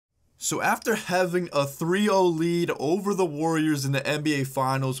So after having a 3-0 lead over the Warriors in the NBA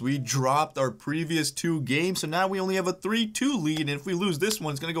Finals, we dropped our previous 2 games. So now we only have a 3-2 lead. And if we lose this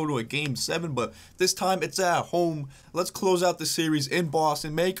one, it's going to go to a Game 7. But this time it's at home. Let's close out the series in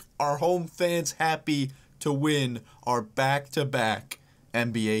Boston. Make our home fans happy to win our back-to-back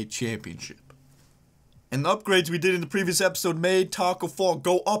NBA championship. And the upgrades we did in the previous episode made Tacko Fall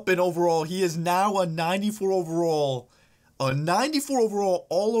go up in overall. He is now a 94 overall. A 94 overall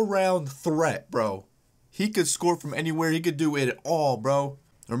all-around threat, bro. He could score from anywhere. He could do it all, bro.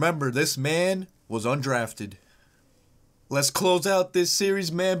 Remember, this man was undrafted. Let's close out this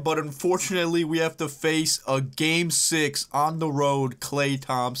series, man. But unfortunately, we have to face a Game 6 on the road. Klay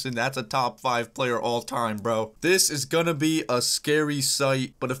Thompson. That's a top 5 player all time, bro. This is going to be a scary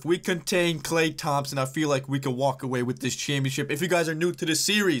sight. But if we contain Klay Thompson, I feel like we can walk away with this championship. If you guys are new to the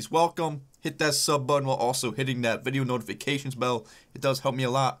series, welcome. Hit that sub button while also hitting that video notifications bell. It does help me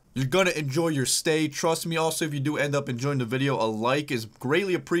a lot. You're going to enjoy your stay. Trust me. Also, if you do end up enjoying the video, a like is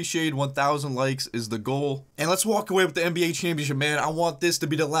greatly appreciated. 1,000 likes is the goal. And let's walk away with the NBA championship, man. I want this to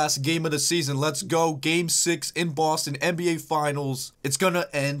be the last game of the season. Let's go. Game 6 in Boston. NBA Finals. It's going to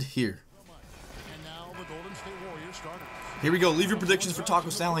end here. Here we go. Leave your predictions for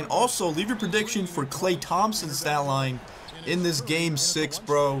Tacko's stat line. Also, leave your prediction for Klay Thompson's stat line in this Game 6,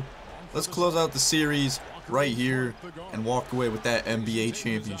 bro. Let's close out the series right here and walk away with that NBA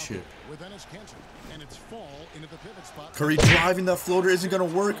championship. Curry driving that floater isn't going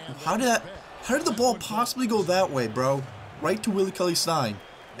to work. How did the ball possibly go that way, bro? Right to Willie Cauley-Stein.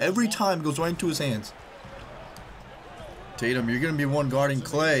 Every time it goes right into his hands. Tatum, you're going to be one guarding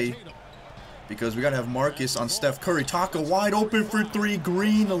Klay because we got to have Marcus on Steph Curry. Tacko wide open for 3.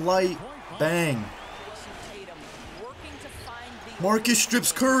 Green light. Bang. Marcus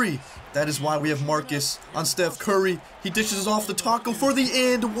strips Curry. That is why we have Marcus on Steph Curry. He dishes off the Tacko for the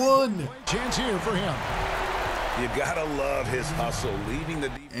and one. Chance here for him. You gotta love his hustle, leaving the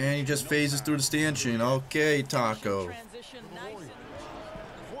defense. And he just phases through the stanchion. Okay, Tacko.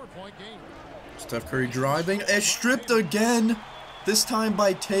 Steph Curry driving. And stripped again. This time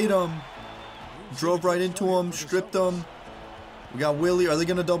by Tatum. Drove right into him. Stripped him. We got Willie. Are they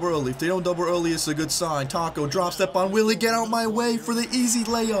going to double early? If they don't double early, it's a good sign. Tacko, drop step on Willie. Get out my way for the easy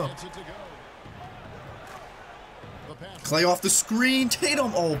layup. Klay off the screen.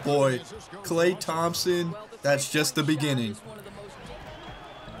 Tatum. Oh, boy. Klay Thompson. That's just the beginning.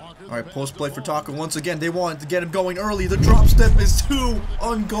 All right, post play for Tacko. Once again, they want to get him going early. The drop step is too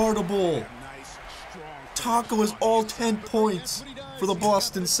unguardable. Tacko is all 10 points for the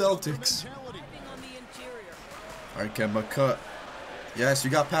Boston Celtics. All right, Kemba, cut. Yes,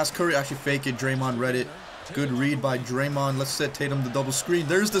 you got past Curry. Actually, fake it. Draymond read it. Good read by Draymond. Let's set Tatum the double screen.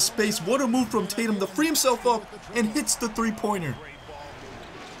 There's the space. What a move from Tatum to free himself up and hits the 3-pointer.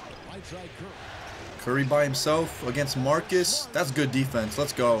 Curry by himself against Marcus. That's good defense.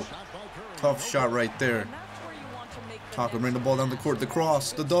 Let's go. Tough shot right there. Tacko bring the ball down the court. The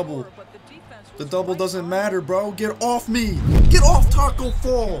cross. The double. The double doesn't matter, bro. Get off me. Get off Tacko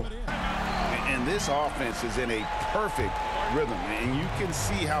Fall. And this offense is in a perfect rhythm, and you can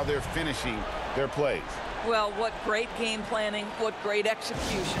see how they're finishing their plays. Well, what great game planning, what great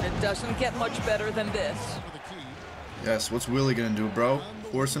execution. It doesn't get much better than this. Yes, what's Willie gonna do, bro?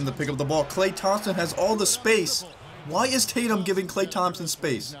 Force him to pick up the ball. Klay Thompson has all the space. Why is Tatum giving Klay Thompson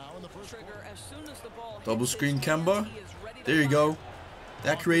space? Double screen Kemba. There you go.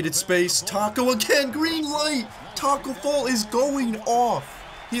 That created space. Tacko again, green light. Tacko Fall is going off.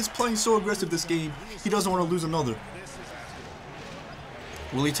 He is playing so aggressive this game. He doesn't want to lose another.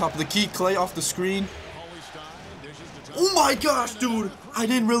 Willie top of the key. Klay off the screen. Oh my gosh, dude. I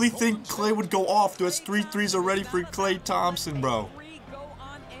didn't really think Klay would go off. That's 3 threes already for Klay Thompson, bro.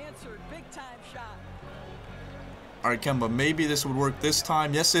 Alright, Kemba. Maybe this would work this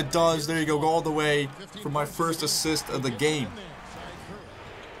time. Yes, it does. There you go. Go all the way for my first assist of the game.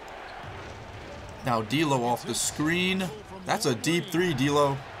 Now, D'Lo off the screen. That's a deep 3,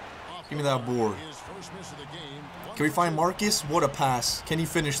 D'Lo. Give me that board. Can we find Marcus? What a pass. Can he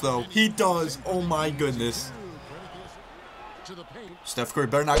finish, though? He does. Oh, my goodness. Steph Curry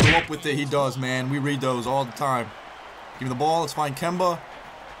better not go up with it. He does, man. We read those all the time. Give me the ball. Let's find Kemba.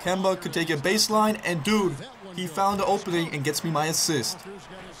 Kemba could take a baseline. And, dude, he found the opening and gets me my assist.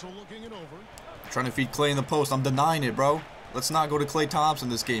 Trying to feed Klay in the post. I'm denying it, bro. Let's not go to Klay Thompson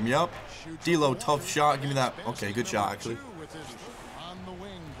this game. Yep. D'Lo, tough shot. Give me that. Okay, good shot, actually.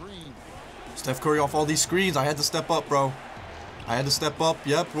 Steph Curry off all these screens. I had to step up, bro. I had to step up.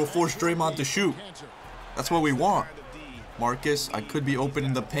 Yep, we'll force Draymond to shoot. That's what we want. Marcus, I could be open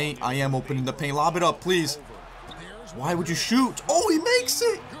in the paint. I am open in the paint. Lob it up, please. Why would you shoot? Oh, he makes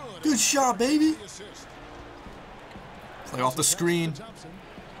it. Good shot, baby. Play off the screen.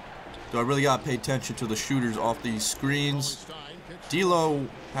 Do I really gotta pay attention to the shooters off these screens? D'Lo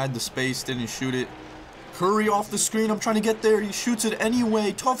had the space, didn't shoot it. Curry off the screen. I'm trying to get there. He shoots it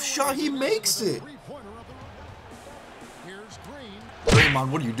anyway. Tough shot. He makes it. Draymond,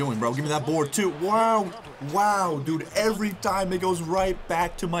 what are you doing, bro? Give me that board, too. Wow. Wow, dude. Every time it goes right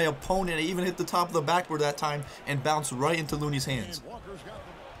back to my opponent. I even hit the top of the backboard that time and bounced right into Looney's hands.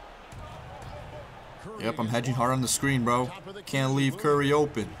 Yep, I'm hedging hard on the screen, bro. Can't leave Curry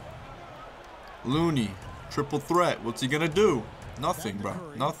open. Looney, triple threat. What's he gonna do? Nothing, bro.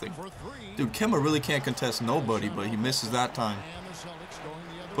 Nothing. Dude, Kemba really can't contest nobody, but he misses that time.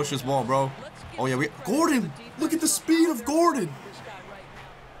 Push this ball, bro. Oh, yeah, Gordon! Look at the speed of Gordon!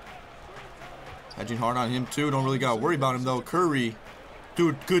 Hedging hard on him, too. Don't really got to worry about him, though. Curry.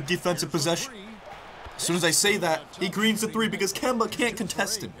 Dude, good defensive possession. As soon as I say that, he greens the three because Kemba can't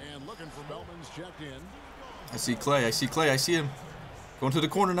contest him. I see Klay. I see Klay. I see him. Going to the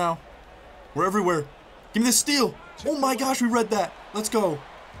corner now. We're everywhere. Give me the steal. Oh, my gosh, we read that. Let's go.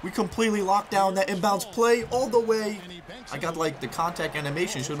 We completely locked down that inbounds play all the way. I got, like, the contact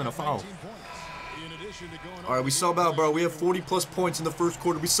animation. Should have been a foul. All right, we sub out, bro. We have 40-plus points in the first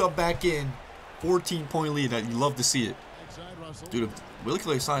quarter. We sub back in. 14-point lead. You love to see it. Dude, if Willie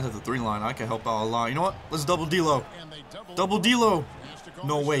Klay signs at the 3-line, I can help out a lot. You know what? Let's double D'Lo. Double D'Lo.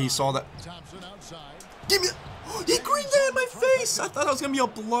 No way he saw that. Give me... He greened that in my face. I thought I was going to be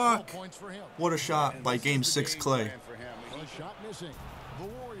a block. What a shot by Game 6 Klay.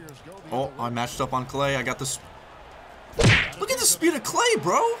 Oh, I matched up on Klay. I got this. Look at the speed of Klay,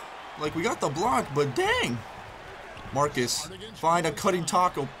 bro. Like, we got the block, but dang. Marcus, find a cutting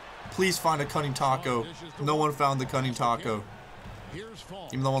Tacko. Please find a cutting Tacko. No one found the cutting Tacko.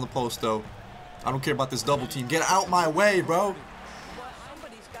 Even though on the post, though. I don't care about this double team. Get out my way, bro.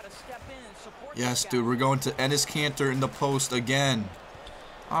 Yes, dude. We're going to Enes Kanter in the post again.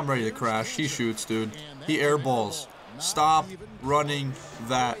 I'm ready to crash. He shoots, dude. He airballs. Stop running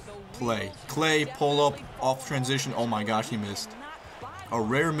that play. Klay, pull up, off transition. Oh my gosh, he missed. A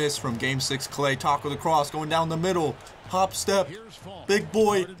rare miss from Game 6 Klay. Tacko the cross, going down the middle. Hop step. Big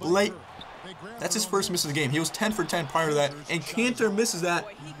boy, late. That's his first miss of the game. He was 10 for 10 prior to that. And Kanter misses that.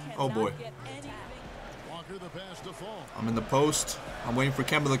 Oh boy. I'm in the post. I'm waiting for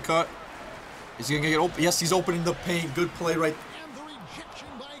Kemba to cut. Is he going to get open? Yes, he's opening the paint. Good play right.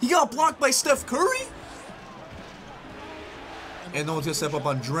 He got blocked by Steph Curry? And no one's going to step up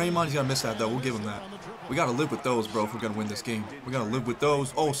on Draymond. He's going to miss that, though. We'll give him that. We got to live with those, bro, if we're going to win this game. We got to live with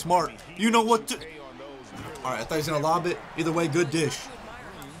those. Oh, smart. You know what to... All right, I thought he was going to lob it. Either way, good dish.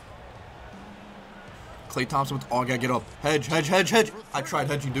 Klay Thompson with... Oh, I got to get up. Hedge, hedge, hedge, hedge. I tried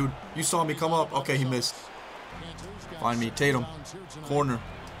hedging, dude. You saw me come up. Okay, he missed. Find me. Tatum. Corner.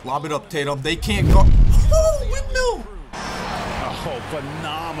 Lob it up, Tatum. They can't go... Oh, windmill! Oh,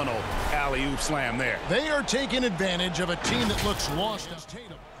 phenomenal alley-oop slam there. They are taking advantage of a team that looks lost.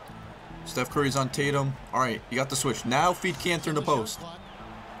 Steph Curry's on Tatum. All right, you got the switch. Now feed Kanter in the post.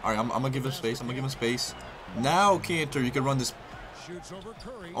 All right, I'm going to give him space. I'm going to give him space. Now, Kanter, you can run this.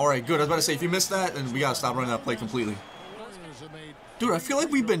 All right, good. I was about to say, if you missed that, then we got to stop running that play completely. Dude, I feel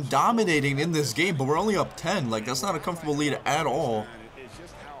like we've been dominating in this game, but we're only up 10. Like, that's not a comfortable lead at all.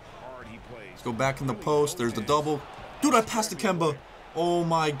 Let's go back in the post. There's the double. Dude, I passed to Kemba. Oh,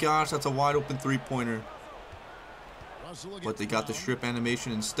 my gosh. That's a wide-open three-pointer. But they got the strip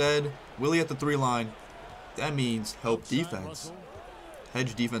animation instead. Willie at the 3-line. That means help defense.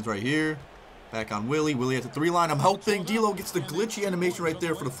 Hedge defense right here. Back on Willie. Willie at the 3-line. I'm helping. D'Lo gets the glitchy animation right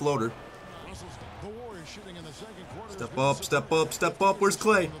there for the floater. Step up, step up, step up. Where's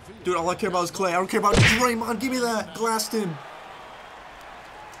Klay? Dude, all I care about is Klay. I don't care about Draymond. Give me that. Glassed him.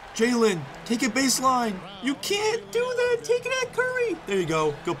 Jalen, take it baseline. You can't do that. Take it at Curry. There you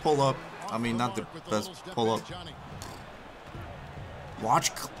go. Good pull up. I mean, not the best pull up.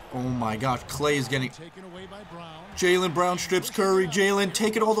 Watch. Oh my gosh. Klay is getting. Jalen Brown strips Curry. Jalen,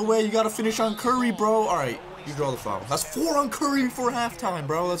 take it all the way. You got to finish on Curry, bro. All right. You draw the foul. That's 4 on Curry before halftime,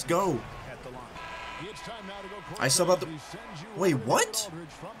 bro. Let's go. I sub out the. Wait, what?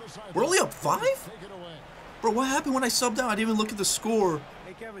 We're only up 5? Bro, what happened when I subbed out? I didn't even look at the score.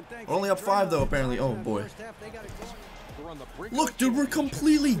 We're only up 5 though, apparently. Oh boy. Look, dude, we're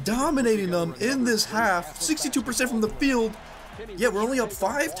completely dominating them in this half. 62% from the field. Yeah, we're only up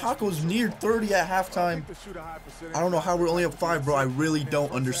 5. Tacko's near 30 at halftime. I don't know how we're only up 5, bro. I really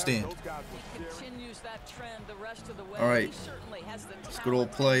don't understand. All right. It's good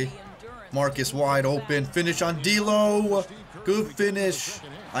old play. Marcus wide open. Finish on D'Lo. Good finish.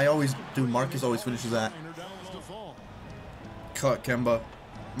 I always do. Marcus always finishes that. Cut, Kemba.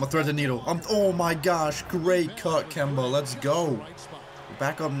 I'm gonna thread the needle. Oh my gosh, great cut, Kemba. Let's go. We're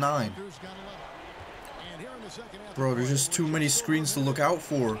back up 9. Bro, there's just too many screens to look out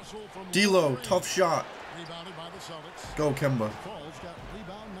for. D'Lo, tough shot. Go, Kemba.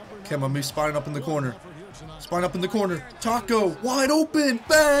 Kemba, me spotting up in the corner. Spotting up in the corner. Tacko, wide open.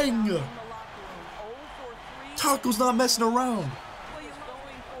 Bang! Tacko's not messing around.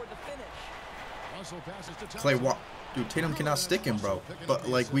 Klay, what? Dude, Tatum cannot stick him, bro. But,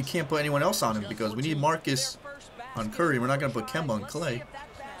 like, we can't put anyone else on him because we need Marcus on Curry. We're not going to put Kemba on Klay.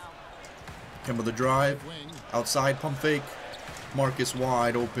 Kemba the drive. Outside pump fake. Marcus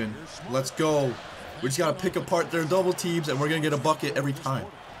wide open. Let's go. We just got to pick apart their double teams, and we're going to get a bucket every time.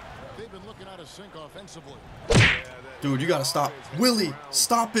 Dude, you got to stop. Willie,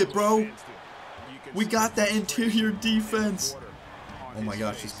 stop it, bro. We got that interior defense. Oh, my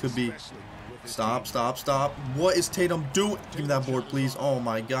gosh. This could be... Stop, stop, stop. What is Tatum doing? Give me that board, please. Oh,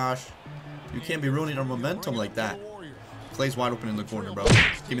 my gosh. You can't be ruining our momentum like that. Klay's wide open in the corner, bro.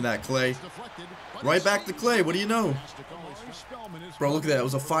 Give me that, Klay. Right back to Klay. What do you know? Bro, look at that. It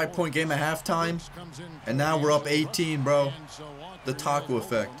was a 5-point game at halftime. And now we're up 18, bro. The Tacko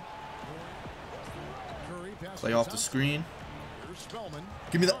effect. Klay off the screen.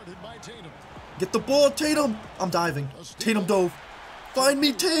 Give me that. Get the ball, Tatum. I'm diving. Tatum dove. Find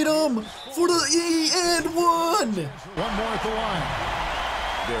me, Tatum, for the and 1. One more at the line.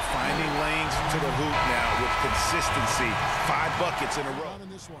 They're finding lanes to the hoop now with consistency. 5 buckets in a row.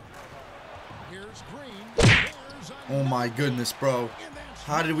 Oh my goodness, bro.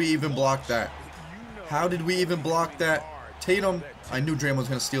 How did we even block that? How did we even block that? Tatum, I knew Draymond was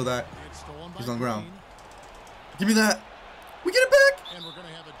going to steal that. He's on the ground. Give me that. We get it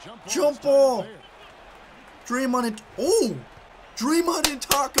back. Jump ball. Draymond and... Oh! Draymond and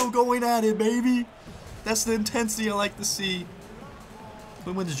Tacko going at it, baby. That's the intensity I like to see. Can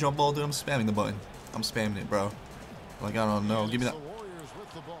we win this jump ball, dude? I'm spamming the button. I'm spamming it, bro. Like, I don't know. Give me that.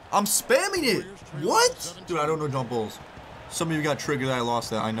 I'm spamming it. What? Dude, I don't know jump balls. Some of you got triggered that I lost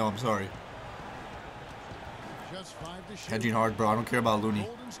that. I know. I'm sorry. Hedging hard, bro. I don't care about Looney.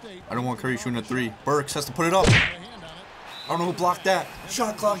 I don't want Curry shooting a 3. Burks has to put it up. I don't know who blocked that.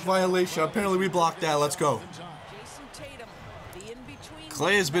 Shot clock violation. Apparently we blocked that. Let's go.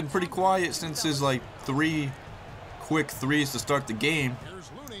 Klay has been pretty quiet since his, like, 3 quick 3s to start the game.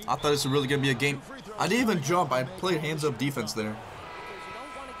 I thought this was really going to be a game. I didn't even jump. I played hands-up defense there.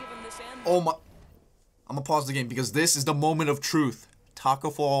 Oh, my. I'm going to pause the game because this is the moment of truth.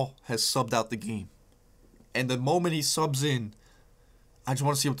 Tacko Fall has subbed out the game. And the moment he subs in, I just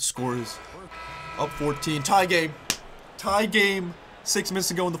want to see what the score is. Up 14. Tie game. Tie game. 6 minutes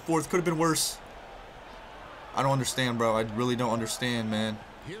to go in the 4th. Could have been worse. I don't understand, bro. I really don't understand, man.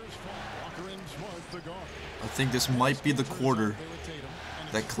 I think this might be the quarter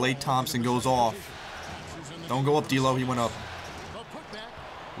that Klay Thompson goes off. Don't go up, D'Lo. He went up.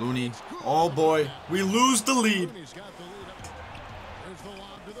 Looney. Oh, boy. We lose the lead.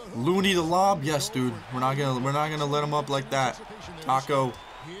 Looney the lob. Yes, dude. We're not gonna let him up like that. Tacko.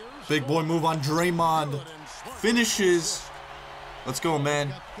 Big boy move on Draymond. Finishes. Let's go,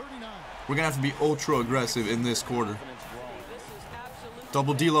 man. We're going to have to be ultra aggressive in this quarter.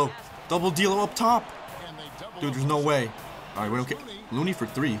 Double D'Lo. Double D'Lo up top. Dude, there's no way. All right, we don't care. Looney for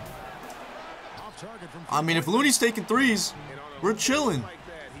 3. I mean, if Looney's taking 3s, we're chilling.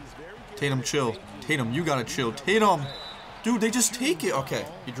 Tatum, chill. Tatum, you got to chill. Tatum. Dude, they just take it. Okay,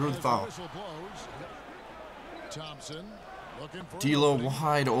 he drew the foul. D'Lo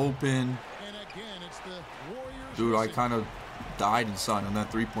wide open. Dude, I kind of died inside on that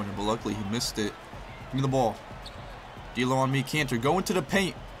 3-pointer, but luckily he missed it. Give me the ball. D'Lo on me. Cantor, go into the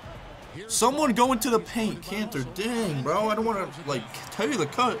paint. Someone go into the paint. Cantor, dang, bro. I don't want to, like, tell you the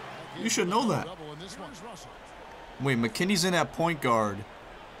cut. You should know that. Wait, McKinney's in at point guard.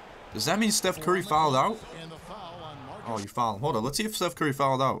 Does that mean Steph Curry fouled out? Oh, you fouled him. Hold on. Let's see if Steph Curry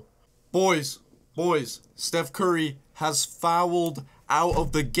fouled out. Boys, Steph Curry has fouled out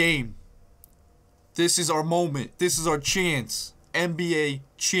of the game. This is our moment. This is our chance. NBA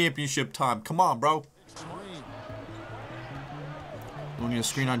championship time. Come on, bro. Looney a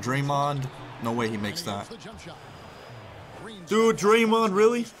screen on Draymond. No way he makes that. Dude, Draymond,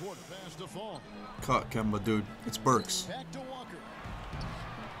 really? Cut, Kemba, dude. It's Burks.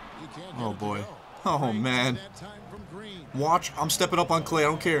 Oh, boy. Oh, man. Watch. I'm stepping up on Klay. I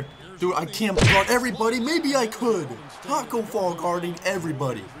don't care. Dude, I can't guard everybody. Maybe I could. Tacko Fall guarding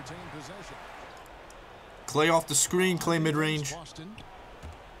everybody. Klay off the screen. Klay mid-range.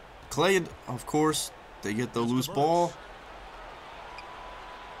 Klay, of course, they get the loose ball.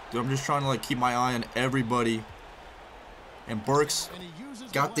 Dude, I'm just trying to, like, keep my eye on everybody. And Burks.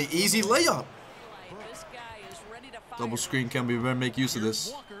 Got the easy layup. Double screen, Kemba. You better make use of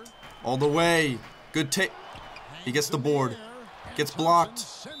this. All the way. Good take. He gets the board. Gets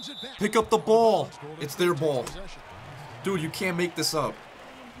blocked. Pick up the ball. It's their ball. Dude, you can't make this up.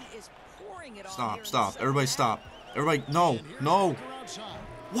 Stop, stop. Everybody stop. Everybody, no, no.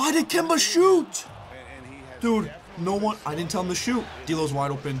 Why did Kemba shoot? Dude, no one. I didn't tell him to shoot. D'Lo's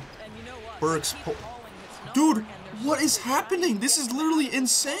wide open. Burks. Dude, what is happening? This is literally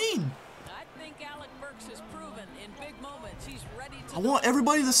insane. I want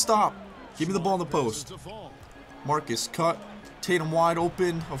everybody to stop. Give me the ball in the post. Marcus cut. Tatum wide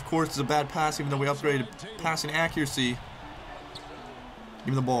open. Of course, it's a bad pass, even though we upgraded passing accuracy. Give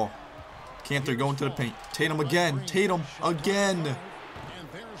me the ball. Cantor going to the paint. Tatum again. Tatum again.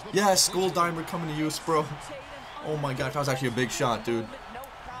 Yes, gold dimer coming to use, bro. Oh my god, that was actually a big shot, dude.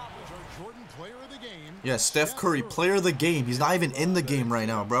 Yeah, Steph Curry, player of the game. He's not even in the game right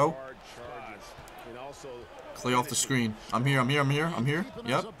now, bro. Klay off the screen. I'm here, I'm here, I'm here, I'm here.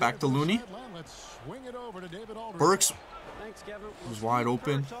 Yep, back to Looney. Burks was wide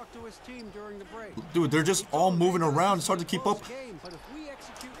open. Dude, they're just all moving around. It's hard to keep up.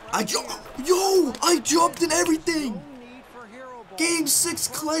 I jumped and everything. Game 6,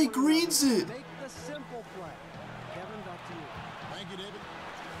 Klay greens it.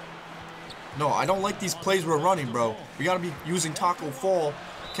 No, I don't like these plays we're running, bro. We gotta be using Tacko Fall.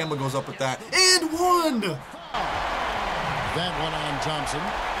 Kemba goes up with that. And one! That one on Thompson.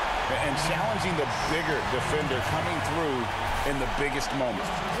 And challenging the bigger defender coming through in the biggest moments.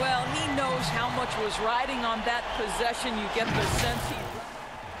 Well, he knows how much was riding on that possession. You get the sense he...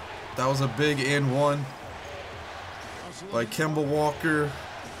 That was a big and one by Kemba Walker.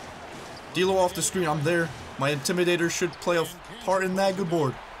 D'Lo off the screen. I'm there. My intimidator should play a part in that. Good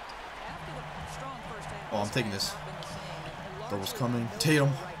board. Oh, I'm taking this. Double's coming.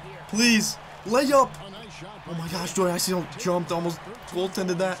 Tatum. Please. Layup. Oh my gosh, Joy. I see him jumped. Almost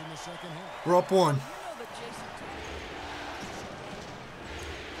goaltended that. We're up one.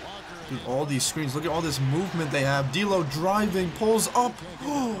 Dude, all these screens. Look at all this movement they have. D'Lo driving. Pulls up.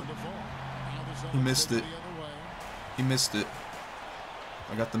 Oh. He missed it. He missed it.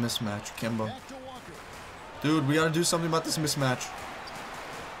 I got the mismatch. Kemba. Dude, we got to do something about this mismatch.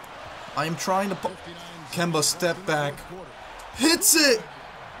 I am trying to... Kemba step back. Hits it!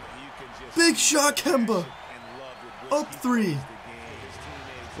 Big shot, Kemba. Up 3.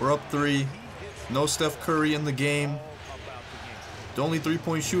 We're up 3. No Steph Curry in the game. The only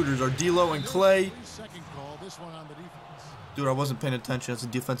 3-point shooters are D'Lo and Klay. Dude, I wasn't paying attention. That's a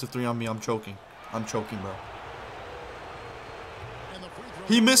defensive 3 on me. I'm choking. I'm choking, bro.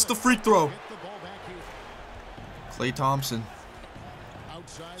 He missed the free throw. Klay Thompson.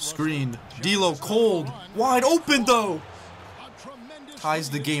 Screened. D'Lo cold. Wide open, though. Ties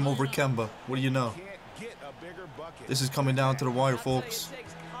the game over Kemba. What do you know? This is coming down to the wire, folks.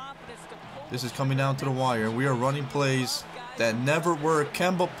 This is coming down to the wire. We are running plays that never work.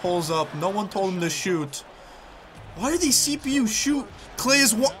 Kemba pulls up. No one told him to shoot. Why do these CPU shoot? Klay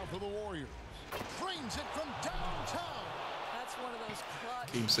is what?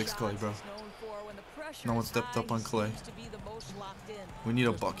 Game 6 Klay, bro. No one stepped up on Klay. We need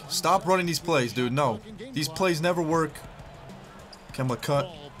a bucket. Stop running these plays, dude. No. These plays never work. Kemba cut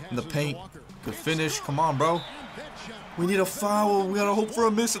in the paint. Good finish. Come on, bro. We need a foul. We gotta hope for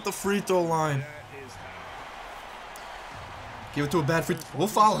a miss at the free throw line. Give it to a bad free throw. We'll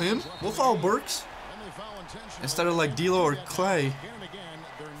foul him. We'll foul Burks. Instead of like D'Lo or Klay.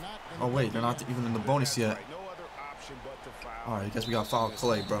 Oh, wait. They're not even in the bonus yet. Alright, I guess we gotta foul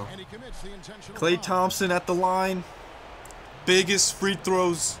Klay, bro. Klay Thompson at the line. Biggest free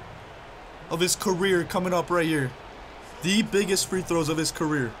throws of his career coming up right here. The biggest free throws of his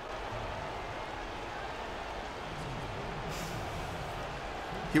career.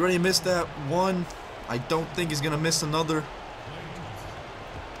 He already missed that one. I don't think he's gonna miss another.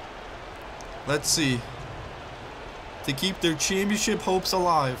 Let's see. To keep their championship hopes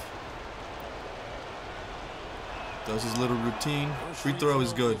alive. Does his little routine. Free throw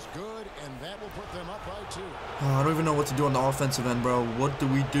is good. Oh, I don't even know what to do on the offensive end, bro. What do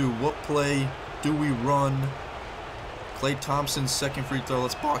we do? What play do we run? Klay Thompson's second free throw.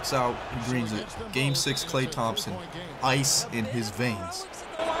 Let's box out. He greens it. Game 6, Klay Thompson. Ice in his veins.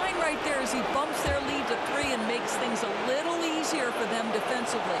 The line right there as he bumps their lead to 3 and makes things a little easier for them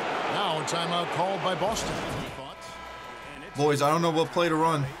defensively. Now a timeout called by Boston. Boys, I don't know what play to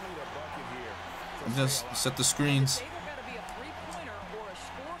run. I'm just set the screens.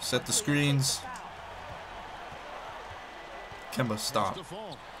 Set the screens. Kemba, stop.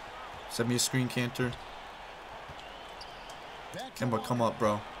 Set me a screen, Cantor. Kemba, come up,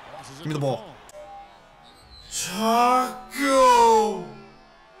 bro. Give me the ball. Tacko!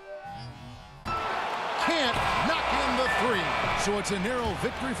 Can't knock in the three. So it's a narrow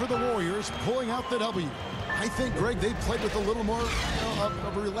victory for the Warriors, pulling out the W. I think, Greg, they played with a little more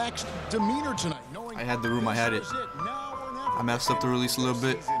of a relaxed demeanor tonight. I had the room, I had it. I messed up the release a little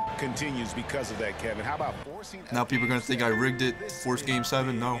bit. Continues because of that, Kevin. How about forcing? Now people are gonna think I rigged it, forced game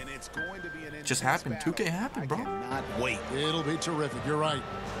 7. No, it just happened. 2K happened, bro. Not wait. It'll be terrific. You're right.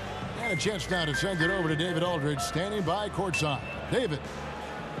 And a chance now to send it over to David Aldridge, standing by courtside. David.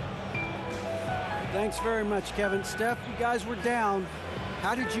 Thanks very much, Kevin. Steph, you guys were down.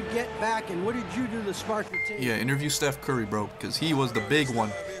 How did you get back, and what did you do to spark your team? Yeah, interview Steph Curry, bro, because he was the big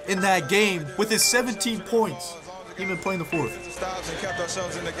one in that game with his 17 points. Even playing the fourth. Stops and kept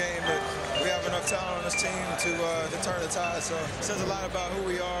ourselves in the game, but we have enough talent on this team to turn the tide. So it says a lot about who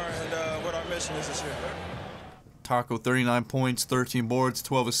we are and what our mission is this year. Tacko, 39 points, 13 boards,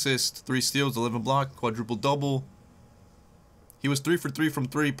 12 assists, 3 steals, 11 blocks, quadruple double. He was 3 for 3 from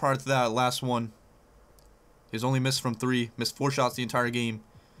 3 prior to that last one. His only miss from 3, missed 4 shots the entire game.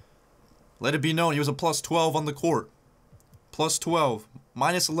 Let it be known, he was a plus 12 on the court. Plus 12,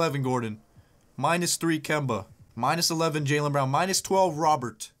 minus 11 Gordon, minus 3 Kemba. Minus 11 Jaylen Brown. Minus 12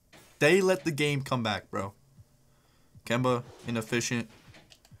 Robert. They let the game come back, bro. Kemba, inefficient.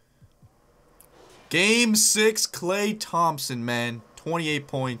 Game 6, Klay Thompson, man. 28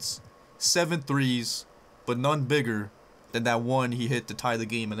 points. 7 threes. But none bigger than that one he hit to tie the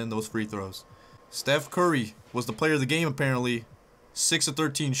game and then those free throws. Steph Curry was the player of the game, apparently. 6 of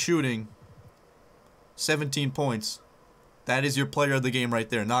 13 shooting. 17 points. That is your player of the game right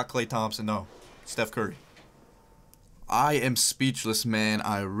there. Not Klay Thompson, no. Steph Curry. I am speechless, man.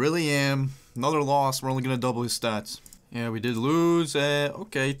 I really am. Another loss. We're only going to double his stats. Yeah, we did lose.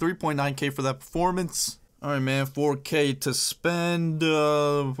 Okay, 3.9K for that performance. All right, man. 4K to spend.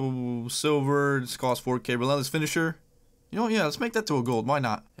 Silver. This costs 4K. Relentless finisher. You know what? Yeah, let's make that to a gold. Why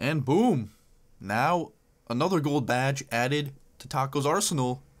not? And boom. Now, another gold badge added to Tacko's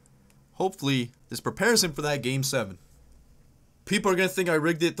arsenal. Hopefully, this prepares him for that game 7. People are going to think I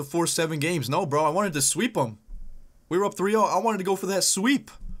rigged it to force 7 games. No, bro. I wanted to sweep them. We were up 3-0. I wanted to go for that sweep.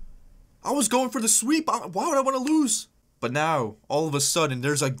 I was going for the sweep. Why would I want to lose? But now, all of a sudden,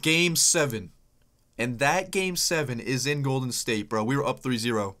 there's a game 7. And that game 7 is in Golden State, bro. We were up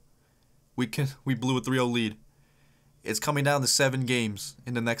 3-0. We blew a 3-0 lead. It's coming down to 7 games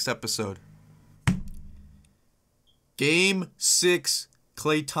in the next episode. Game 6,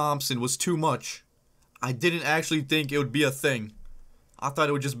 Klay Thompson was too much. I didn't actually think it would be a thing. I thought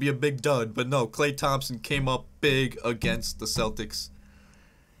it would just be a big dud, but no, Klay Thompson came up big against the Celtics.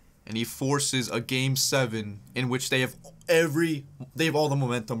 And he forces a game 7 in which they have all the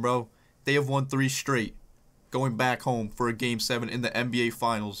momentum, bro. They have won 3 straight, going back home for a game 7 in the NBA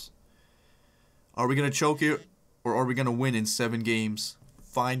Finals. Are we going to choke it, or are we going to win in 7 games?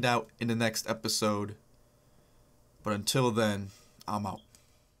 Find out in the next episode. But until then, I'm out.